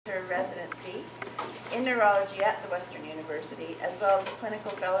residency in neurology at the Western University, as well as a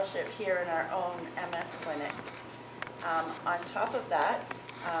clinical fellowship here in our own MS clinic. On top of that,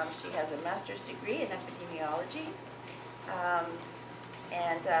 she has a master's degree in epidemiology,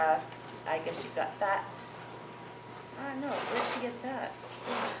 and I guess she got that. No, where did she get that?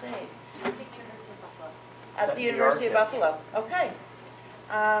 What did it say? At the University of Buffalo. Okay.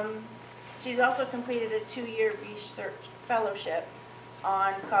 She's also completed a 2-year research fellowship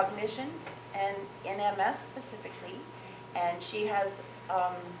on cognition and in MS specifically, and she has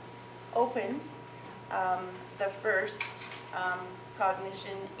opened the first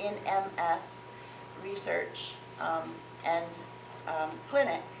cognition in MS research and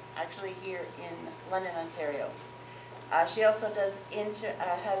clinic, actually here in London, Ontario. She also does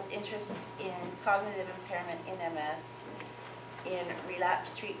has interests in cognitive impairment in MS, in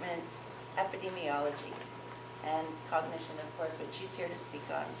relapse treatment, epidemiology, and cognition, of course, which she's here to speak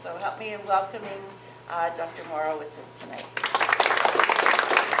on. So help me in welcoming Dr. Morrow with us tonight.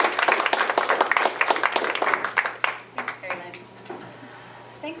 Thanks, Caroline.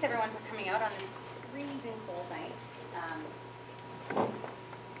 Thanks, everyone, for coming out on this freezing cold night. I'm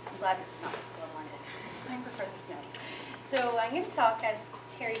glad this is not London. I prefer the snow. So I'm going to talk, as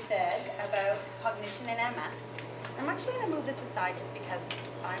Terry said, about cognition and MS. I'm actually going to move this aside just because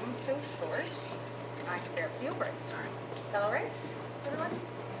I'm so short and I can barely see over it. Is that all right? Everyone?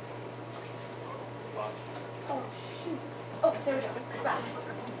 Oh, shoot. Oh, there we go.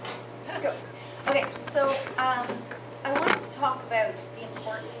 There it goes. Okay, so I wanted to talk about the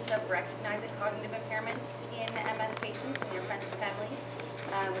importance of recognizing cognitive impairments in MS patients and your friends and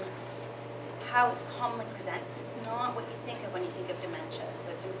family. How it's commonly presents. It's not what you think of when you think of dementia,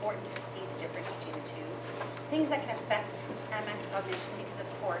 so it's important to see the difference between the two. Things that can affect MS cognition, because of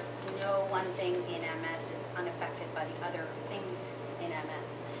course no one thing in MS is unaffected by the other things in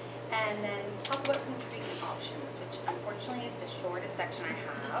MS. And then talk about some treatment options, which unfortunately is the shortest section I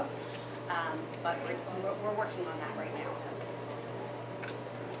have, but we're working on that right now.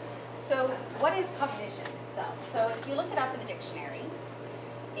 So what is cognition itself? So if you look it up in the dictionary,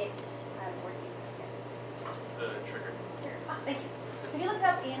 it's the trigger. Thank you. So if you look it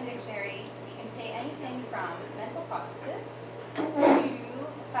up in the dictionary, you can say anything from mental processes to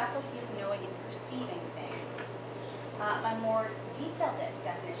faculty of knowing and perceiving things. A more detailed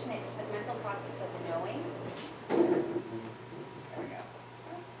definition, it's the mental process of knowing. There we go.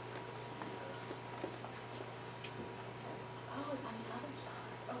 Oh, it's on the other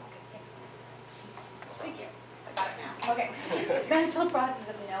side. Oh, okay. Thank you. I got it now. Okay. Mental process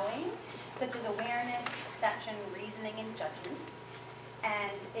of knowing, such as awareness, perception, reasoning, and judgment.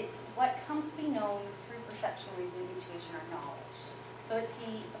 And it's what comes to be known through perception, reasoning, intuition, or knowledge. So it's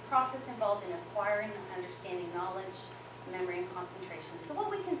the process involved in acquiring and understanding knowledge, memory, and concentration. So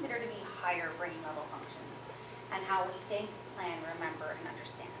what we consider to be higher brain level functions, and how we think, plan, remember, and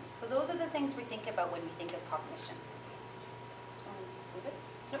understand. So those are the things we think about when we think of cognition. Does this one move it?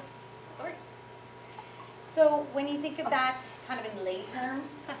 Nope, that's all right. So when you think of that kind of in lay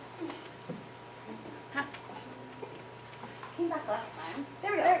terms, came back last time.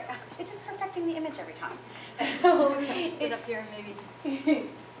 There we go. It's just perfecting the image every time. So sit up here maybe.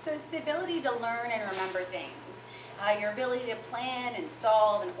 So it's the ability to learn and remember things. Your ability to plan and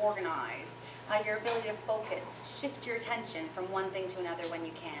solve and organize. Your ability to focus, shift your attention from one thing to another when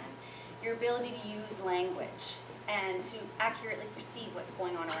you can. Your ability to use language and to accurately perceive what's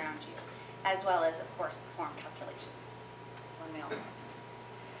going on around you, as well as, of course, perform calculations. One we all know.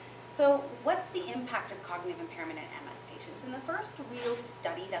 So what's the impact of cognitive impairment in MS patients? And the first real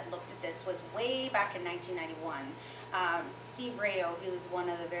study that looked at this was way back in 1991. Steve Morrow, who was one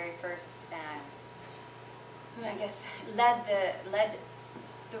of the very first, who I guess led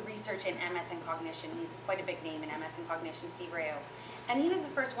the research in MS and cognition. He's quite a big name in MS and cognition, Steve Morrow. And he was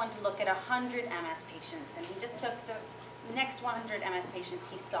the first one to look at 100 MS patients, and he just took the next 100 MS patients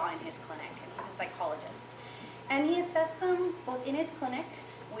he saw in his clinic, and he's a psychologist. And he assessed them both in his clinic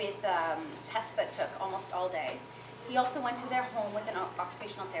with tests that took almost all day. He also went to their home with an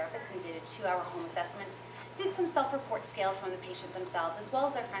occupational therapist and did a 2-hour home assessment, did some self-report scales from the patient themselves, as well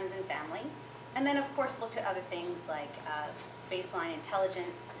as their friends and family, and then of course looked at other things like baseline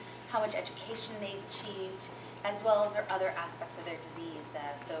intelligence, how much education they've achieved, as well as their other aspects of their disease,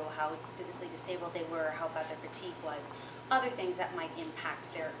 so how physically disabled they were, how bad their fatigue was, other things that might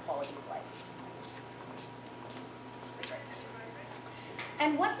impact their quality of life.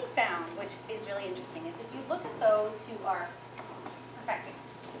 And what he found, which is really interesting, is if you look at those who are perfecting.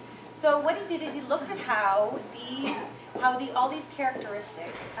 So what he did is he looked at how all these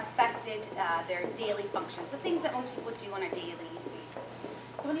characteristics affected their daily functions, the things that most people do on a daily basis.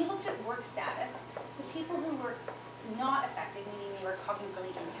 So when he looked at work status, the people who were not affected, meaning they were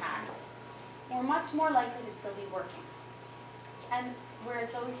cognitively intact, were much more likely to still be working. And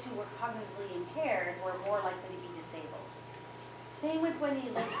whereas those who were cognitively impaired were more likely to be disabled. Same with when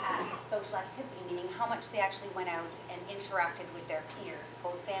you look at social activity, meaning how much they actually went out and interacted with their peers,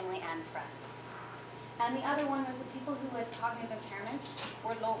 both family and friends. And the other one was the people who had cognitive impairment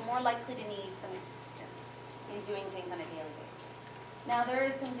were more likely to need some assistance in doing things on a daily basis. Now there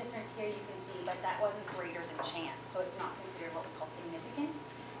is some difference here you can see, but that wasn't greater than chance, so it's not considered what we call significant.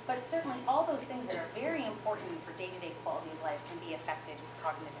 But certainly all those things that are very important for day-to-day quality of life can be affected with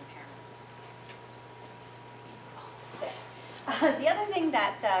cognitive impairment. The other thing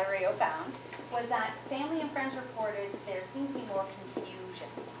that Rayo found was that family and friends reported there seemed to be more confusion,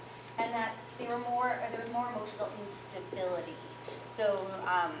 and that there was more emotional instability. So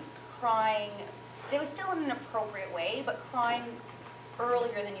crying, they were still in an appropriate way, but crying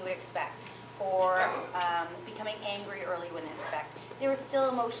earlier than you would expect, or becoming angry earlier than expect. There were still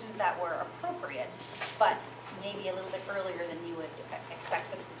emotions that were appropriate, but maybe a little bit earlier than you would expect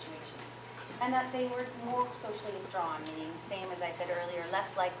for the situation. And that they were more socially withdrawn, meaning, same as I said earlier, less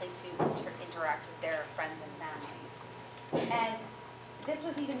likely to interact with their friends and family. And this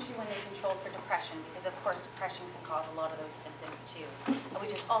was even true when they controlled for depression, because of course depression can cause a lot of those symptoms too,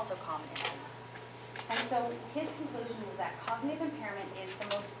 which is also common in MS. And so his conclusion was that cognitive impairment is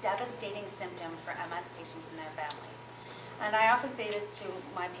the most devastating symptom for MS patients and their families. And I often say this to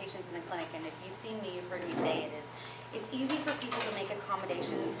my patients in the clinic, and if you've seen me, you've heard me say it, is it's easy for people to make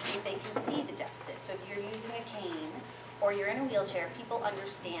accommodations if they can see the deficit. So if you're using a cane or you're in a wheelchair, people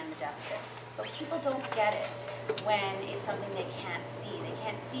understand the deficit. But people don't get it when it's something they can't see. They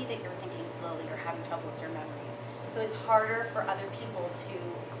can't see that you're thinking slowly or having trouble with your memory. So it's harder for other people to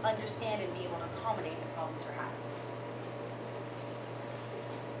understand and be able to accommodate the problems you're having.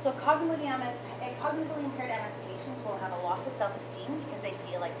 So cognitively impaired MS patients will have a loss of self-esteem because they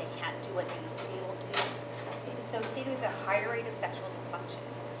feel like they can't do what they used to be able to do. It's associated with a higher rate of sexual dysfunction.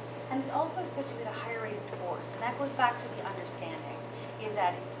 And it's also associated with a higher rate of divorce. And that goes back to the understanding, is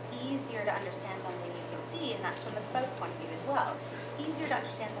that it's easier to understand something you can see, and that's from the spouse point of view as well. It's easier to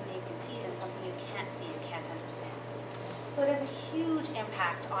understand something you can see than something you can't see and can't understand. So it has a huge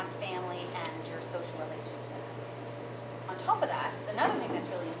impact on family and your social relationships. On top of that, another thing that's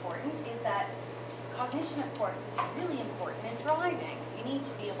really important is that cognition, of course, is really important in driving. You need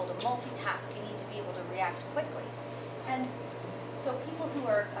to be able to multitask. You need to be able to react quickly. And so people who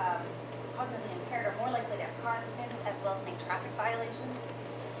are cognitively impaired are more likely to have car accidents as well as make traffic violations.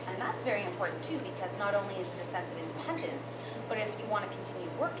 And that's very important too, because not only is it a sense of independence, but if you want to continue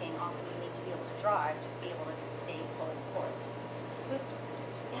working, often you need to be able to drive to be able to stay fully employed. So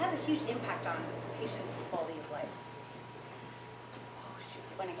it has a huge impact on patients' quality of life. Oh shoot,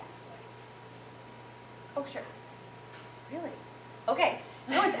 it went again. Oh sure. Really? Okay.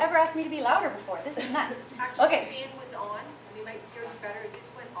 No one's ever asked me to be louder before. This is nuts. Actually, Okay. the fan was on. We might hear you better. It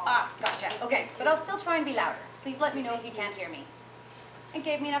just went off. Ah, gotcha. Okay, but I'll still try and be louder. Please let me know if you can't hear me. It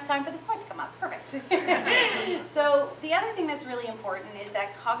gave me enough time for the slide to come up. Perfect. So the other thing that's really important is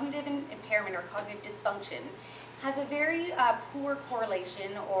that cognitive impairment or cognitive dysfunction has a very poor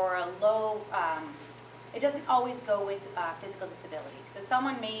correlation or a low, it doesn't always go with physical disability. So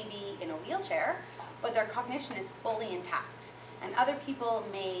someone may be in a wheelchair, but their cognition is fully intact. And other people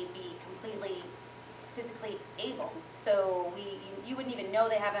may be completely physically able. So you wouldn't even know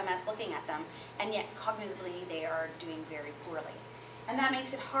they have MS looking at them, and yet cognitively they are doing very poorly. And that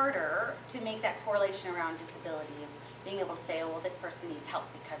makes it harder to make that correlation around disability of being able to say, oh, well, this person needs help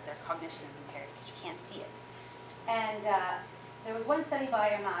because their cognition is impaired because you can't see it. And there was one study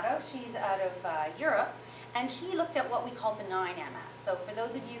by Morrow, she's out of Europe, and she looked at what we call benign MS. So for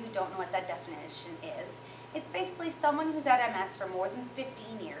those of you who don't know what that definition is, it's basically someone who's had MS for more than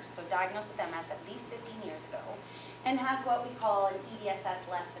 15 years, so diagnosed with MS at least 15 years ago, and has what we call an EDSS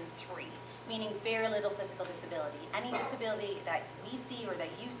less than 3, meaning very little physical disability. Any disability that we see or that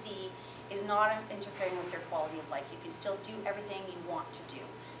you see is not interfering with your quality of life. You can still do everything you want to do.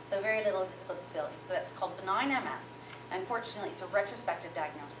 So very little physical disability. So that's called benign MS. Unfortunately, it's a retrospective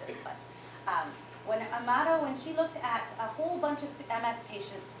diagnosis, but when Amado, when she looked at a whole bunch of MS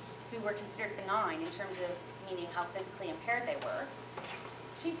patients who were considered benign in terms of meaning how physically impaired they were,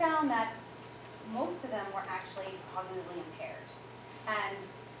 she found that most of them were actually cognitively impaired. And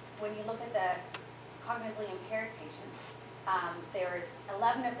when you look at the cognitively impaired patients, there's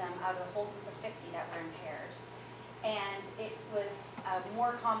 11 of them out of a whole group of 50 that were impaired. And it was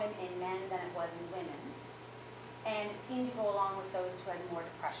more common in men than it was in women. And it seemed to go along with those who had more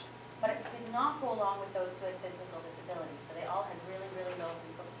depression. But it did not go along with those who had physical disability. So they all had really, really low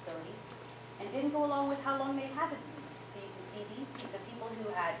physical disability. didn't go along with how long they had the disease. So you can see the people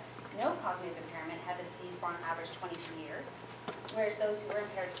who had no cognitive impairment had the disease for on average 22 years, whereas those who were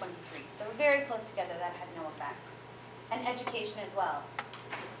impaired 23. So very close together, that had no effect. And education as well.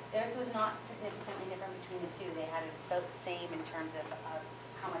 Theirs was not significantly different between the two. They had it about the same in terms of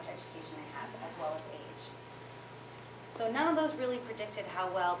how much education they had, as well as age. So none of those really predicted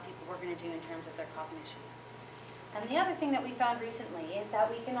how well people were going to do in terms of their cognition. And the other thing that we found recently is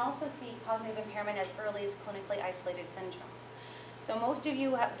that we can also see cognitive impairment as early as clinically isolated syndrome. So most of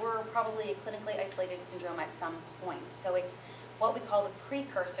you were probably a clinically isolated syndrome at some point. So it's what we call the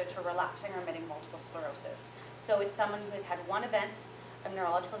precursor to relapsing or remitting multiple sclerosis. So it's someone who has had one event of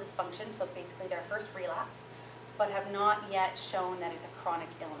neurological dysfunction, so basically their first relapse, but have not yet shown that it's a chronic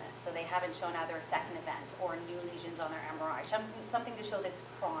illness. So they haven't shown either a second event or new lesions on their MRI, something to show that it's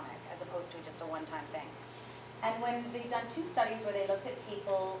chronic as opposed to just a one-time thing. And when they've done 2 studies where they looked at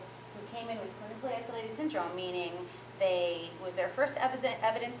people who came in with clinically isolated syndrome, meaning was their first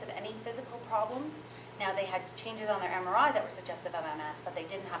evidence of any physical problems. Now they had changes on their MRI that were suggestive of MS, but they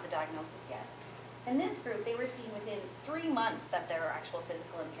didn't have the diagnosis yet. In this group, they were seen within 3 months of their actual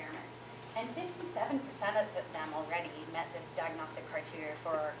physical impairments. And 57% of them already met the diagnostic criteria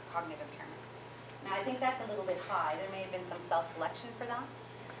for cognitive impairment. Now, I think that's a little bit high. There may have been some self-selection for that.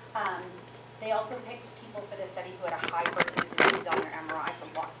 They also picked people for this study who had a high burden of disease on their MRI, so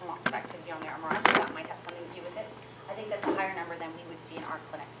lots and lots of activity on their MRI, so that might have something to do with it. I think that's a higher number than we would see in our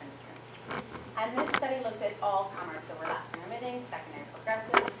clinic, for instance. And this study looked at all comers, so relapsing remitting, secondary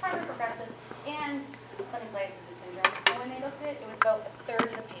progressive, primary progressive, and clinically isolated syndrome. And when they looked at it, it was about a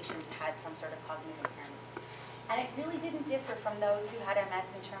third of the patients had some sort of cognitive impairment. And it really didn't differ from those who had MS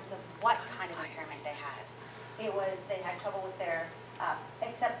in terms of what kind of impairment they had. It was, they had trouble with their,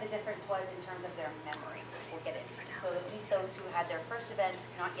 except the difference was in terms of their memory, which we'll get into. So at least those who had their first event,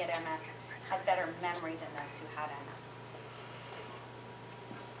 not yet MS, had better memory than those who had MS.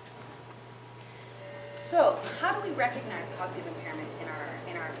 So, how do we recognize cognitive impairment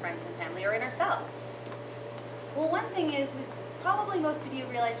in our friends and family or in ourselves? Well, one thing is probably most of you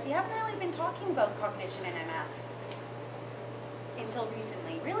realize we haven't really been talking about cognition in MS until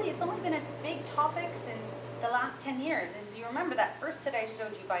recently. Really, it's only been a big topic since the last 10 years. As you remember, that first study I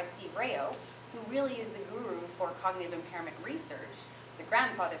showed you by Steve Morrow, who really is the guru for cognitive impairment research, the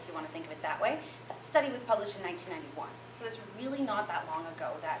grandfather if you want to think of it that way, that study was published in 1991. So that's really not that long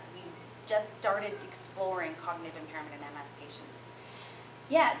ago that we just started exploring cognitive impairment in MS patients.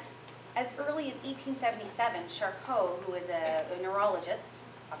 Yet, as early as 1877, Charcot, who was a neurologist,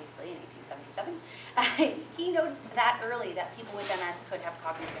 obviously in 1877, he noticed that early that people with MS could have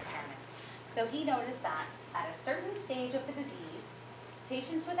cognitive impairment. So he noticed that at a certain stage of the disease,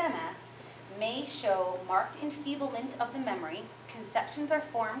 patients with MS may show marked enfeeblement of the memory, conceptions are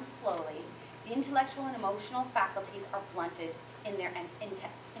formed slowly, the intellectual and emotional faculties are blunted in their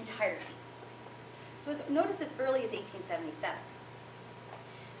entirety. So it was noticed as early as 1877.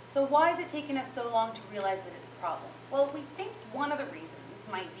 So why is it taking us so long to realize that it's a problem? Well, we think one of the reasons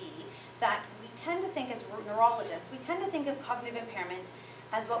might be that we tend to think as neurologists, we tend to think of cognitive impairment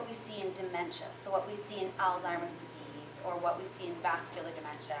as what we see in dementia. So what we see in Alzheimer's disease, or what we see in vascular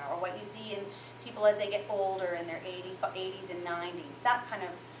dementia, or what you see in people as they get older in their 80s and 90s, that kind of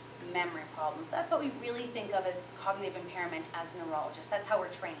memory problems. That's what we really think of as cognitive impairment as neurologists. That's how we're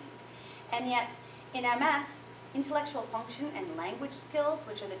trained. And yet, in MS, intellectual function and language skills,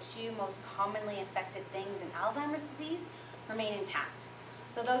 which are the 2 most commonly affected things in Alzheimer's disease, remain intact.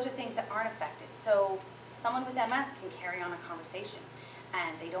 So those are things that aren't affected. So someone with MS can carry on a conversation,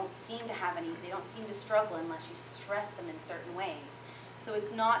 and they don't seem to struggle unless you stress them in certain ways. So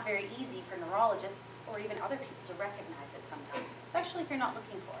it's not very easy for neurologists or even other people to recognize it sometimes, especially if you're not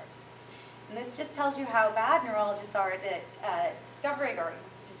looking for it. And this just tells you how bad neurologists are at discovering or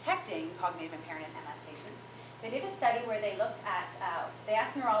detecting cognitive impairment in MS patients. They did a study where they looked at, they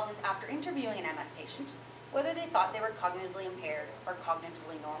asked neurologists after interviewing an MS patient whether they thought they were cognitively impaired or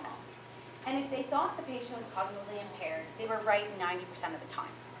cognitively normal. And if they thought the patient was cognitively impaired, they were right 90% of the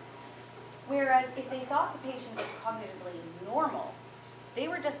time. Whereas if they thought the patient was cognitively normal, they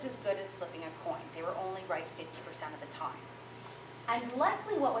were just as good as flipping a coin. They were only right 50% of the time. And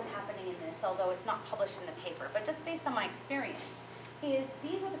likely what was happening in this, although it's not published in the paper, but just based on my experience, is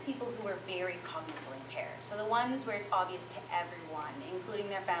these are the people who are very cognitively impaired. So the ones where it's obvious to everyone, including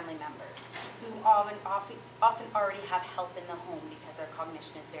their family members, who often already have help in the home because their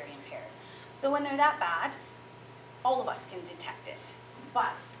cognition is very impaired. So when they're that bad, all of us can detect it.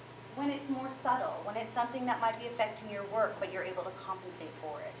 But when it's more subtle, when it's something that might be affecting your work, but you're able to compensate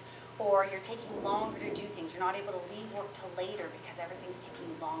for it, or you're taking longer to do things, you're not able to leave work till later because everything's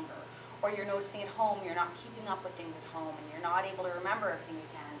taking longer, or you're noticing at home you're not keeping up with things at home and you're not able to remember everything you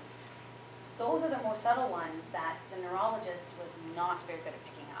can. Those are the more subtle ones that the neurologist was not very good at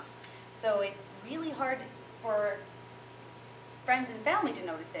picking up. So it's really hard for friends and family to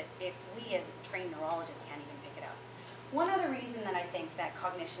notice it if we as trained neurologists can't even pick it up. One other reason that I think that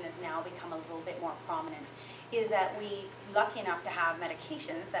cognition has now become a little bit more prominent is that we're lucky enough to have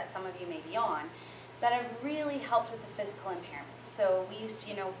medications that some of you may be on that have really helped with the physical impairment. So we used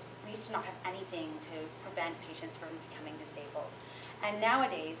to not have anything to prevent patients from becoming disabled. And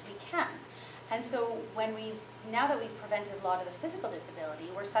nowadays we can. And so now that we've prevented a lot of the physical disability,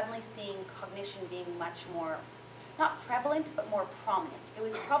 we're suddenly seeing cognition being much more, not prevalent, but more prominent. It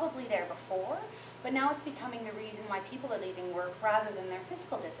was probably there before, but now it's becoming the reason why people are leaving work rather than their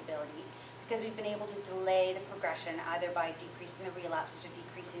physical disability, because we've been able to delay the progression either by decreasing the relapses or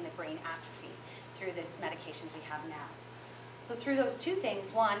decreasing the brain atrophy through the medications we have now. So through those two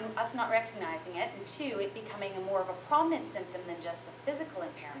things, one, us not recognizing it, and two, it becoming more of a prominent symptom than just the physical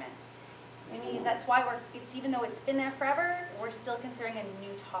impairment. I mean, that's why even though it's been there forever, we're still considering a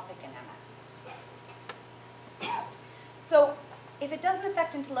new topic in MS. So if it doesn't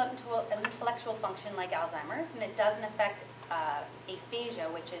affect intellectual function like Alzheimer's, and it doesn't affect aphasia,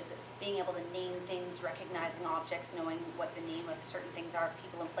 which is being able to name things, recognizing objects, knowing what the name of certain things are,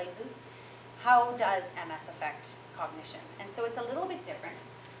 people and places, how does MS affect cognition? And so it's a little bit different.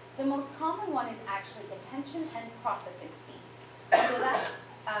 The most common one is actually attention and processing speed. So that's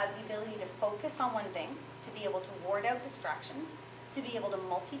the ability to focus on one thing, to be able to ward out distractions, to be able to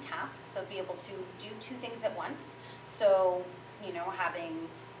multitask, so be able to do two things at once. So, having,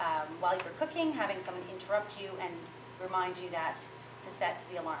 while you're cooking, having someone interrupt you and remind you that to set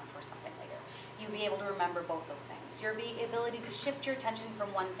the alarm for something later. You'll be able to remember both those things. Your ability to shift your attention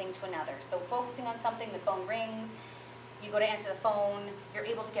from one thing to another. So focusing on something, the phone rings, you go to answer the phone, you're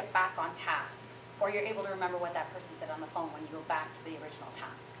able to get back on task. Or you're able to remember what that person said on the phone when you go back to the original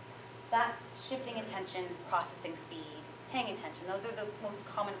task. That's shifting attention, processing speed, paying attention. Those are the most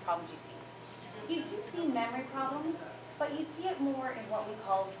common problems you see. You do see memory problems, but you see it more in what we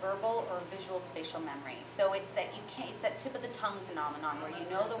call verbal or visual spatial memory. So it's that it's that tip of the tongue phenomenon where you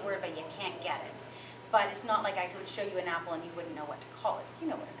know the word but you can't get it. But it's not like I could show you an apple and you wouldn't know what to call it. You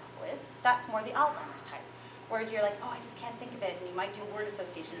know what an apple is. That's more the Alzheimer's type. Whereas you're like, oh, I just can't think of it, and you might do word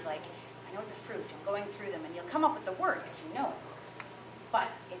associations like, I know it's a fruit, I'm going through them, and you'll come up with the word because you know it. But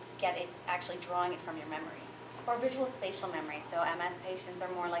it's actually drawing it from your memory. Or visual spatial memory, so MS patients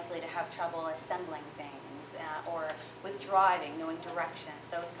are more likely to have trouble assembling things, or with driving, knowing directions,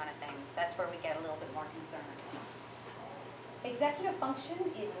 those kind of things. That's where we get a little bit more concerned. Executive function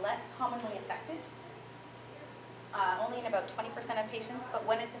is less commonly affected, only in about 20% of patients, but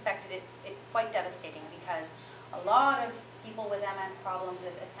when it's affected, it's quite devastating because a lot of people with MS problems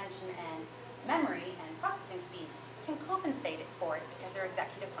with attention and memory and processing speed can compensate for it because their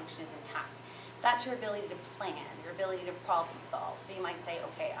executive function is intact. That's your ability to plan, your ability to problem solve. So you might say,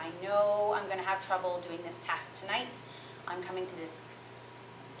 okay, I know I'm going to have trouble doing this task tonight. I'm coming to this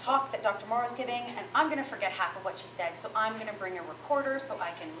talk that Dr. Morrow is giving, and I'm going to forget half of what she said, so I'm going to bring a recorder so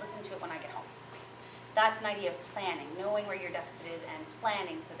I can listen to it when I get home. That's an idea of planning, knowing where your deficit is and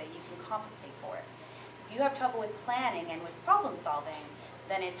planning so that you can compensate for it. If you have trouble with planning and with problem solving,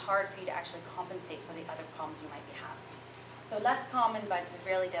 then it's hard for you to actually compensate for the other problems you might be having. So less common, but it's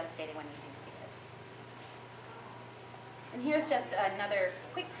really devastating when you do see it. And here's just another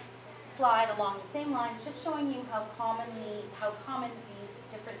quick slide along the same lines, just showing you how common these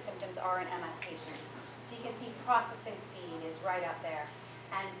different symptoms are in MS patients. So you can see processing speed is right up there,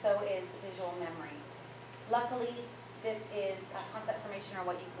 and so is visual memory. Luckily, this is concept formation, or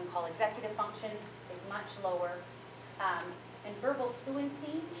what you can call executive function, is much lower. And verbal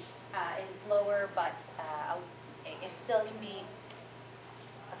fluency is lower, but it still can be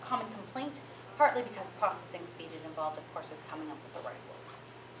a common complaint, partly because processing speed is involved, of course, with coming up with the right word.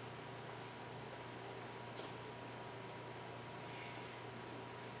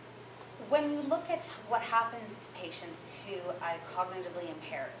 When you look at what happens to patients who are cognitively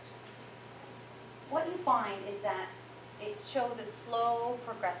impaired, what you find is that it shows a slow,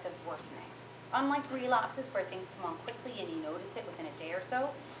 progressive worsening. Unlike relapses where things come on quickly and you notice it within a day or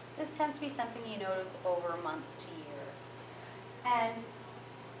so, this tends to be something you notice over months to years. And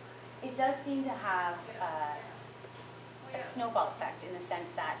it does seem to have a snowball effect in the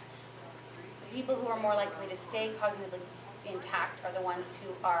sense that the people who are more likely to stay cognitively intact are the ones who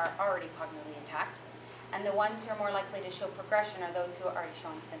are already cognitively intact, and the ones who are more likely to show progression are those who are already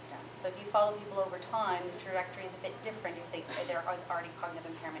showing symptoms. So if you follow people over time, the trajectory is a bit different if there is already cognitive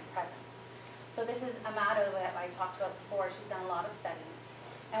impairment present. So this is Amado that I talked about before. She's done a lot of studies.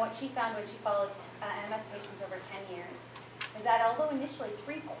 And what she found when she followed MS patients over 10 years is that although initially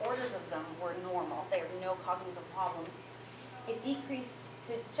 3/4 of them were normal, there were no cognitive problems, it decreased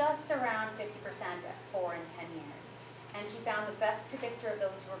to just around 50% at 4 and 10 years. And she found the best predictor of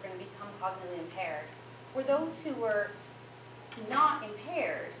those who were going to become cognitively impaired were those who were not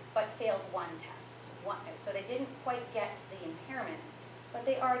impaired but failed one test. So they didn't quite get to the impairments, but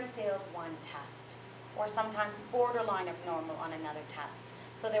they already failed one test, or sometimes borderline of normal on another test.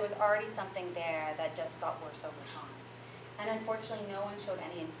 So there was already something there that just got worse over time. And unfortunately, no one showed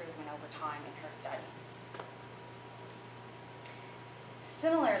any improvement over time in her study.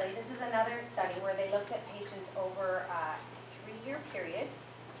 Similarly, this is another study where they looked at patients over a 3-year period,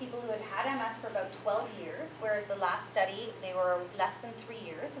 people who had had MS for about 12 years, whereas the last study, they were less than 3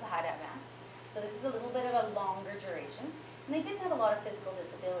 years who had MS. So this is a little bit of a longer duration. And they didn't have a lot of physical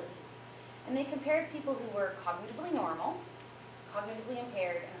disability. And they compared people who were cognitively normal, cognitively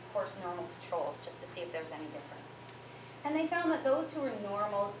impaired, and of course normal controls, just to see if there was any difference. And they found that those who were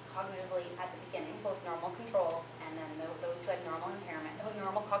normal cognitively at the beginning, both normal controls and then those who had normal impairment,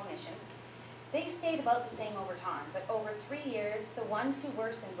 normal cognition, they stayed about the same over time. But over 3 years, the ones who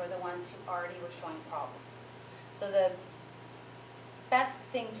worsened were the ones who already were showing problems. So the best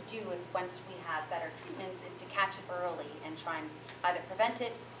thing to do once we have better treatments is to catch it early and try and either prevent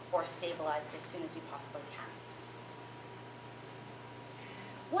it or stabilize it as soon as we possibly can.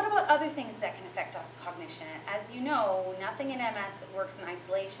 What about other things that can affect our cognition? As you know, nothing in MS works in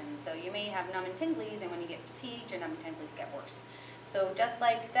isolation. So you may have numb and tinglies, and when you get fatigued, your numb and tinglies get worse. So just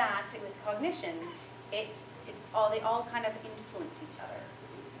like that with cognition, they all kind of influence each other.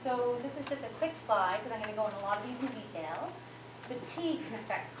 So this is just a quick slide because I'm going to go into a lot of these in detail. Fatigue can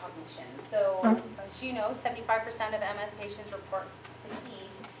affect cognition. So as you know, 75% of MS patients report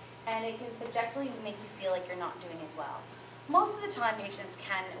fatigue, and it can subjectively make you feel like you're not doing as well. Most of the time, patients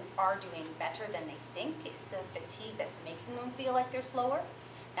are doing better than they think. It's the fatigue that's making them feel like they're slower.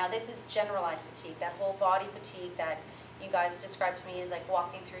 Now, this is generalized fatigue, that whole body fatigue that you guys described to me as like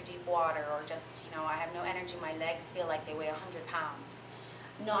walking through deep water, or just, I have no energy, my legs feel like they weigh 100 pounds.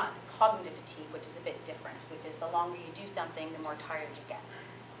 Not cognitive fatigue, which is a bit different, which is the longer you do something, the more tired you get.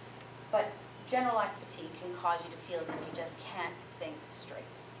 But generalized fatigue can cause you to feel as if you just can't think straight.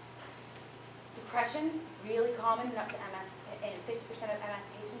 Depression, really common in up to MS, in 50% of MS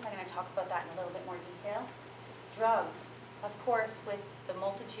patients. I'm going to talk about that in a little bit more detail. Drugs, of course, with the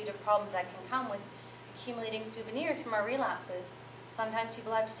multitude of problems that can come with accumulating souvenirs from our relapses. Sometimes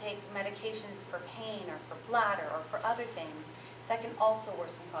people have to take medications for pain or for bladder or for other things that can also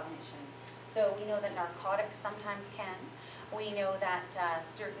worsen cognition. So we know that narcotics sometimes can. We know that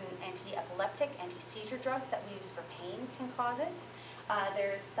certain anti-epileptic, anti-seizure drugs that we use for pain can cause it.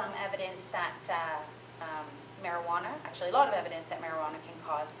 There's some evidence that marijuana, actually a lot of evidence that marijuana can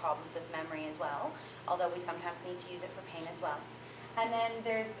cause problems with memory as well, although we sometimes need to use it for pain as well. And then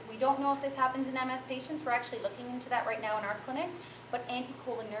we don't know if this happens in MS patients. We're actually looking into that right now in our clinic. But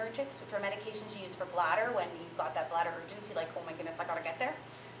anticholinergics, which are medications you use for bladder when you've got that bladder urgency, like, oh my goodness, I gotta get there.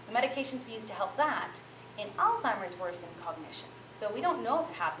 The medications we use to help that in Alzheimer's worsen cognition. So we don't know if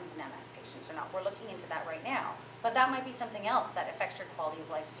it happens in MS patients or not. We're looking into that right now. But that might be something else that affects your quality of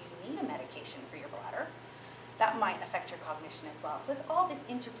life. So you need a medication for your bladder. That might affect your cognition as well. So it's all this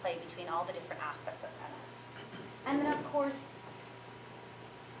interplay between all the different aspects of MS. And then, of course,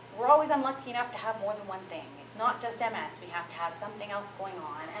 we're always unlucky enough to have more than one thing. It's not just MS. We have to have something else going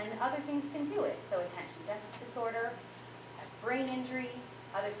on, and other things can do it. So attention deficit disorder, brain injury,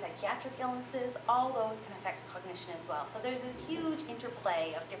 other psychiatric illnesses, all those can affect cognition as well. So there's this huge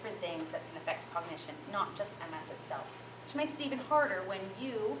interplay of different things that can affect cognition, not just MS itself, which makes it even harder when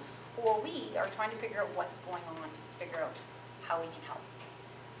you or we are trying to figure out what's going on to figure out how we can help.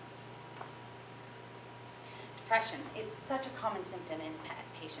 Depression, it's such a common symptom in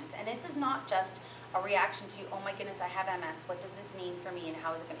patients, and this is not just a reaction to, oh my goodness, I have MS, what does this mean for me and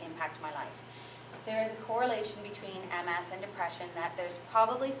how is it going to impact my life? There is a correlation between MS and depression, that there's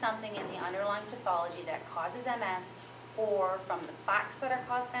probably something in the underlying pathology that causes MS, or from the plaques that are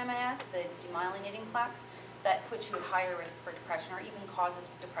caused by MS, the demyelinating plaques, that puts you at higher risk for depression or even causes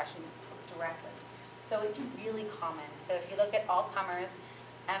depression directly. So it's really common. So if you look at all comers,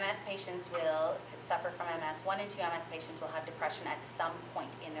 MS patients will suffer from MS. 1 in 2 MS patients will have depression at some point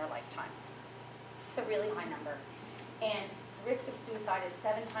in their lifetime. It's a really high number. And the risk of suicide is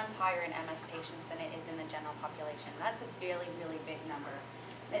 7 times higher in MS patients than it is in the general population. That's a really, really big number.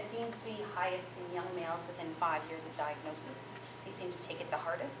 And it seems to be highest in young males within 5 years of diagnosis. They seem to take it the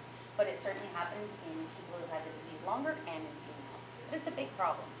hardest, but it certainly happens in people who've had the disease longer and in females. But it's a big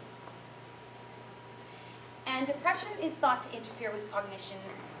problem. And depression is thought to interfere with cognition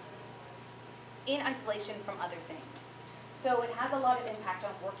in isolation from other things. So it has a lot of impact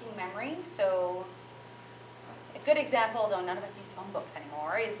on working memory. So a good example, though none of us use phone books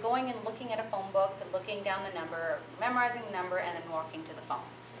anymore, is going and looking at a phone book, and looking down the number, memorizing the number, and then walking to the phone.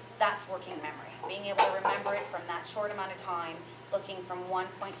 That's working memory. Being able to remember it from that short amount of time, looking from one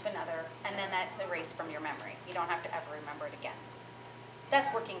point to another, and then that's erased from your memory. You don't have to ever remember it again.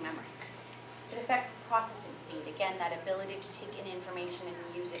 That's working memory. It affects processing speed. Again, that ability to take in information and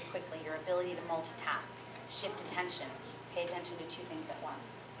use it quickly, your ability to multitask, shift attention, pay attention to two things at once.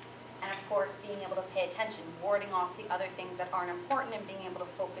 And of course, being able to pay attention, warding off the other things that aren't important, and being able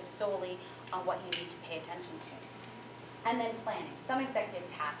to focus solely on what you need to pay attention to. And then planning. Some executive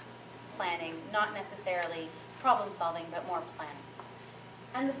tasks, planning, not necessarily problem solving, but more planning.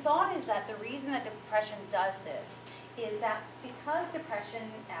 And the thought is that the reason that depression does this is that because depression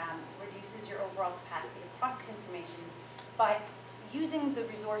reduces your overall capacity to process information by using the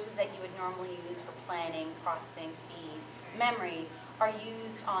resources that you would normally use for planning, processing, speed, memory, are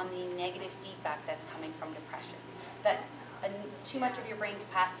used on the negative feedback that's coming from depression. That too much of your brain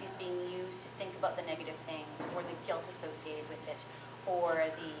capacity is being used to think about the negative things, or the guilt associated with it, or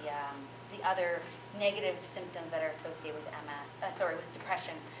the other negative symptoms that are associated with with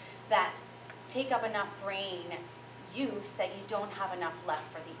depression, that take up enough brain use that you don't have enough left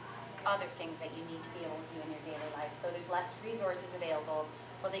for the other things that you need to be able to do in your daily life. So there's less resources available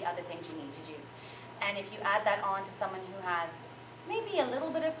for the other things you need to do. And if you add that on to someone who has maybe a little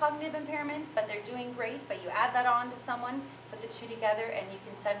bit of cognitive impairment, but they're doing great, but you add that on to someone, put the two together, and you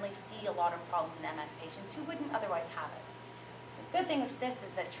can suddenly see a lot of problems in MS patients who wouldn't otherwise have it. The good thing with this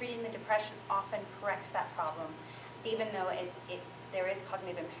is that treating the depression often corrects that problem. Even though there is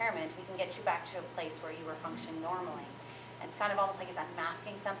cognitive impairment, we can get you back to a place where you were functioning normally. And it's kind of almost like it's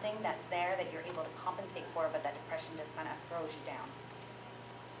unmasking something that's there that you're able to compensate for, but that depression just kind of throws you down.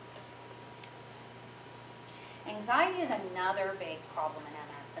 Anxiety is another big problem in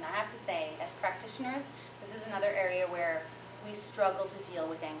MS, and I have to say, as practitioners, this is another area where we struggle to deal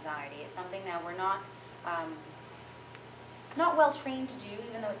with anxiety. It's something that we're not well trained to do,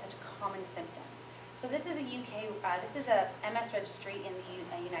 even though it's such a common symptom. So this is this is a MS registry in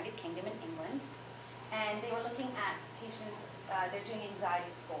the United Kingdom in England, and they were looking at patients, they're doing anxiety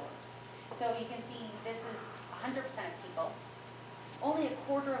scores. So you can see this is 100% of people. Only a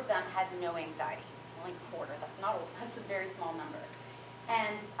quarter of them had no anxiety. Only a quarter, that's a very small number.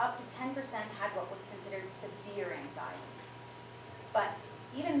 And up to 10% had what was considered severe anxiety. But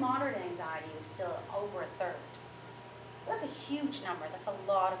even moderate anxiety was still over a third. So that's a huge number, that's a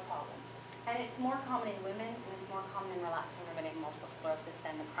lot of problems. And it's more common in women, and it's more common in relapsing remitting multiple sclerosis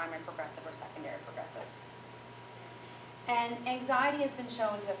than the primary progressive or secondary progressive. And anxiety has been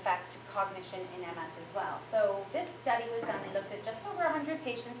shown to affect cognition in MS as well. So this study was done, they looked at just over 100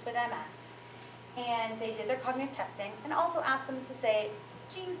 patients with MS, and they did their cognitive testing, and also asked them to say,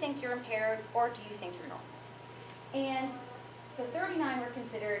 do you think you're impaired, or do you think you're normal? And so 39 were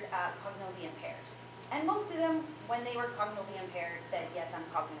considered cognitively impaired. And most of them, when they were cognitively impaired, said, yes, I'm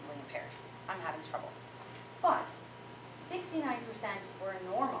cognitively impaired. I'm having trouble. But 69% were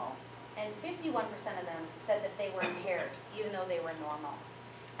normal, and 51% of them said that they were impaired, even though they were normal.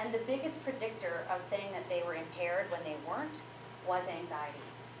 And the biggest predictor of saying that they were impaired when they weren't was anxiety.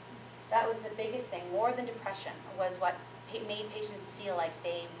 That was the biggest thing, more than depression, was what made patients feel like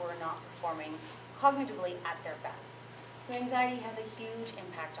they were not performing cognitively at their best. So anxiety has a huge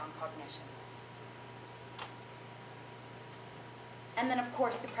impact on cognition. And then, of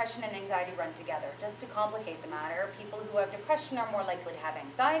course, depression and anxiety run together. Just to complicate the matter, people who have depression are more likely to have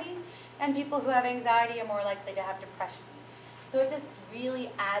anxiety, and people who have anxiety are more likely to have depression. So it just really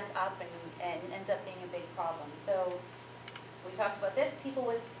adds up and ends up being a big problem. So we talked about this. People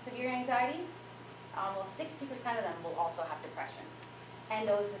with severe anxiety, almost 60% of them will also have depression. And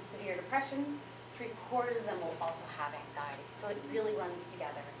those with severe depression, 3/4 of them will also have anxiety. So it really runs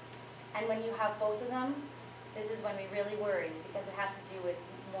together. And when you have both of them, this is when we really worry, because it has to do with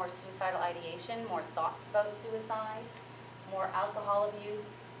more suicidal ideation, more thoughts about suicide, more alcohol abuse,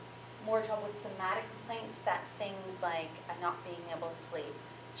 more trouble with somatic complaints. That's things like not being able to sleep,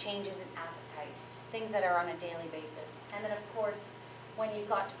 changes in appetite, things that are on a daily basis. And then, of course, when you've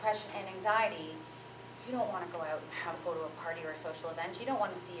got depression and anxiety, you don't want to go out and go to a party or a social event. You don't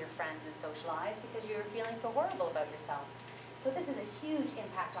want to see your friends and socialize because you're feeling so horrible about yourself. So this is a huge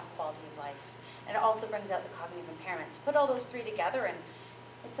impact on quality of life. And it also brings out the cognitive impairments. Put all those three together, and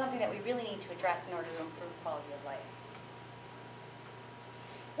it's something that we really need to address in order to improve quality of life.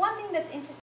 One thing that's interesting